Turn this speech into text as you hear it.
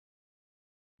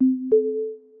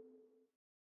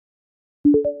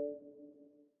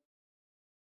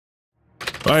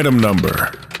Item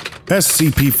Number: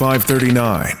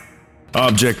 SCP-539.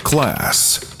 Object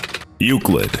Class: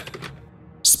 Euclid.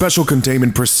 Special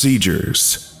Containment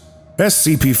Procedures: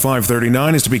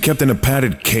 SCP-539 is to be kept in a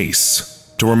padded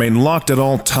case, to remain locked at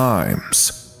all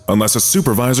times, unless a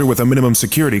supervisor with a minimum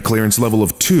security clearance level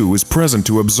of 2 is present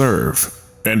to observe,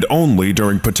 and only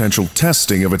during potential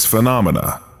testing of its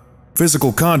phenomena.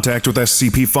 Physical contact with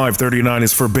SCP-539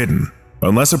 is forbidden,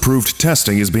 unless approved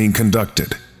testing is being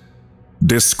conducted.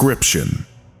 Description: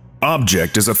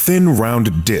 Object is a thin,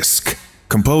 round disk,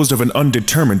 composed of an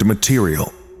undetermined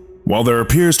material. While there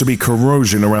appears to be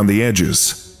corrosion around the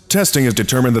edges, testing has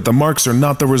determined that the marks are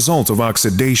not the result of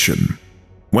oxidation.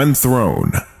 When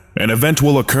thrown, an event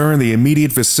will occur in the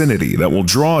immediate vicinity that will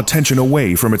draw attention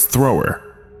away from its thrower.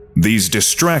 These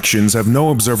distractions have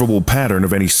no observable pattern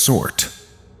of any sort.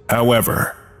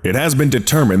 However, it has been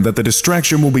determined that the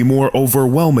distraction will be more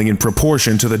overwhelming in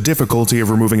proportion to the difficulty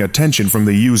of removing attention from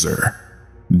the user.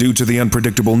 Due to the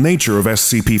unpredictable nature of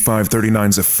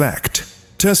SCP-539's effect,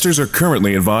 testers are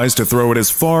currently advised to throw it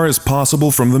as far as possible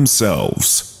from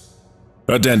themselves.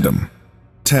 Addendum: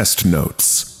 Test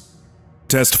Notes.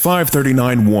 Test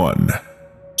 539-1.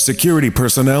 Security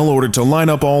personnel ordered to line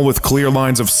up all with clear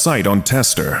lines of sight on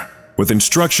tester, with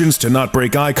instructions to not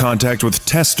break eye contact with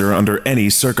tester under any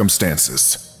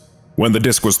circumstances. When the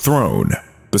disk was thrown,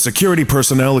 the security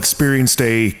personnel experienced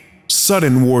a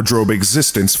sudden wardrobe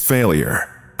existence failure,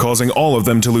 causing all of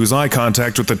them to lose eye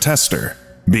contact with the tester,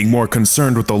 being more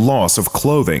concerned with the loss of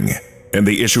clothing and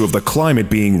the issue of the climate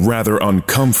being rather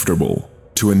uncomfortable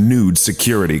to a nude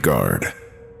security guard.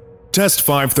 Test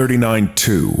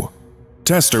 539-2.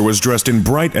 Tester was dressed in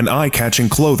bright and eye-catching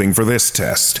clothing for this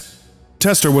test.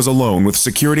 Tester was alone with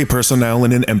security personnel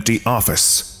in an empty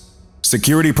office.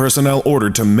 Security personnel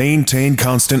ordered to maintain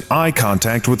constant eye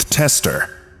contact with tester.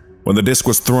 When the disk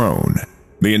was thrown,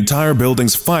 the entire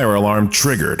building's fire alarm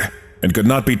triggered and could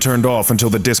not be turned off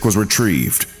until the disk was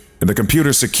retrieved and the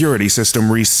computer security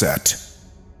system reset.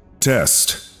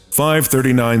 Test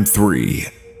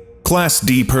 539-3. Class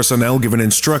D personnel given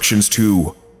instructions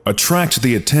to attract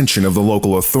the attention of the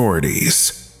local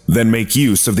authorities, then make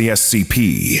use of the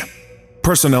SCP.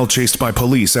 Personnel chased by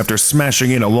police after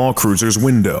smashing in a law cruiser's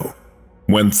window.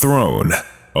 When thrown,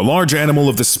 a large animal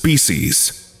of the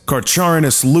species,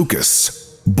 Carcharinus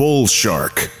lucus, bull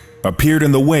shark, appeared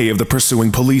in the way of the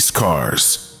pursuing police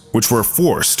cars, which were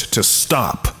forced to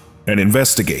stop and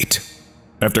investigate.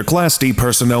 After Class D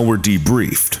personnel were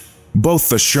debriefed, both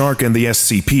the shark and the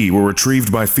SCP were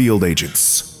retrieved by field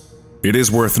agents. It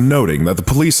is worth noting that the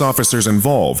police officers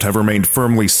involved have remained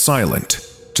firmly silent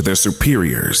to their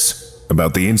superiors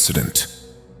about the incident.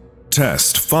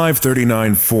 Test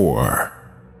 539-4.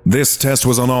 This test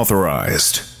was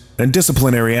unauthorized, and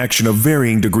disciplinary action of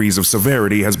varying degrees of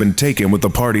severity has been taken with the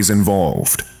parties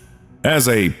involved. As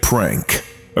a prank,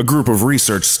 a group of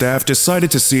research staff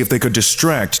decided to see if they could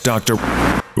distract Dr.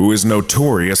 who is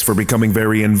notorious for becoming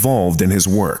very involved in his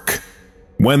work.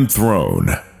 When thrown,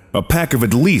 a pack of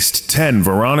at least 10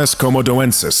 Varanus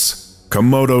komodoensis,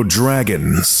 Komodo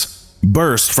dragons,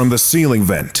 burst from the ceiling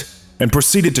vent and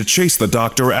proceeded to chase the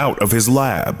doctor out of his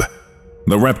lab.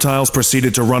 The reptiles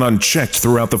proceeded to run unchecked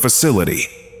throughout the facility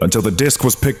until the disk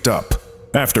was picked up,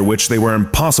 after which they were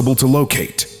impossible to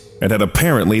locate and had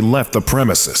apparently left the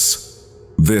premises.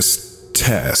 This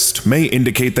test may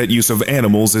indicate that use of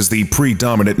animals is the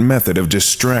predominant method of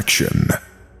distraction.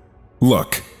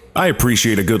 Look, I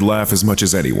appreciate a good laugh as much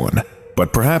as anyone,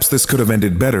 but perhaps this could have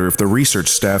ended better if the research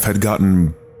staff had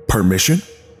gotten permission?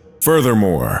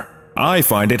 Furthermore, I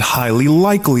find it highly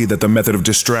likely that the method of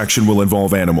distraction will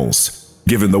involve animals,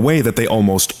 given the way that they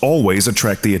almost always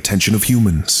attract the attention of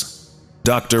humans.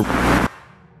 Dr.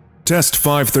 Test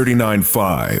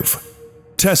 539-5.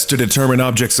 Test to determine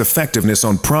object's effectiveness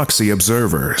on proxy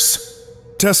observers.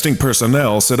 Testing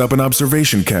personnel set up an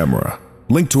observation camera,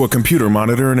 linked to a computer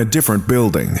monitor in a different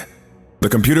building. The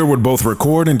computer would both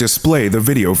record and display the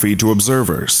video feed to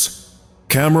observers.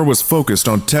 Camera was focused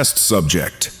on test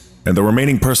subject, and the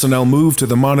remaining personnel moved to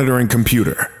the monitoring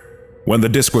computer. When the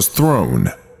disk was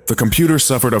thrown, the computer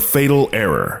suffered a fatal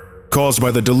error, caused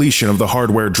by the deletion of the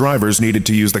hardware drivers needed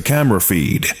to use the camera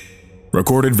feed.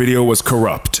 Recorded video was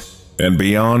corrupt and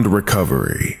beyond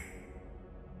recovery.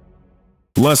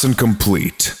 Lesson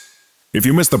complete. If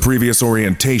you missed the previous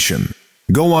orientation,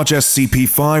 go watch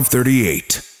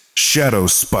SCP-538, Shadow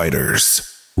Spiders,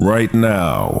 right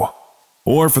now.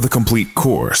 Or for the complete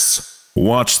course,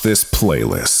 watch this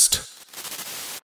playlist.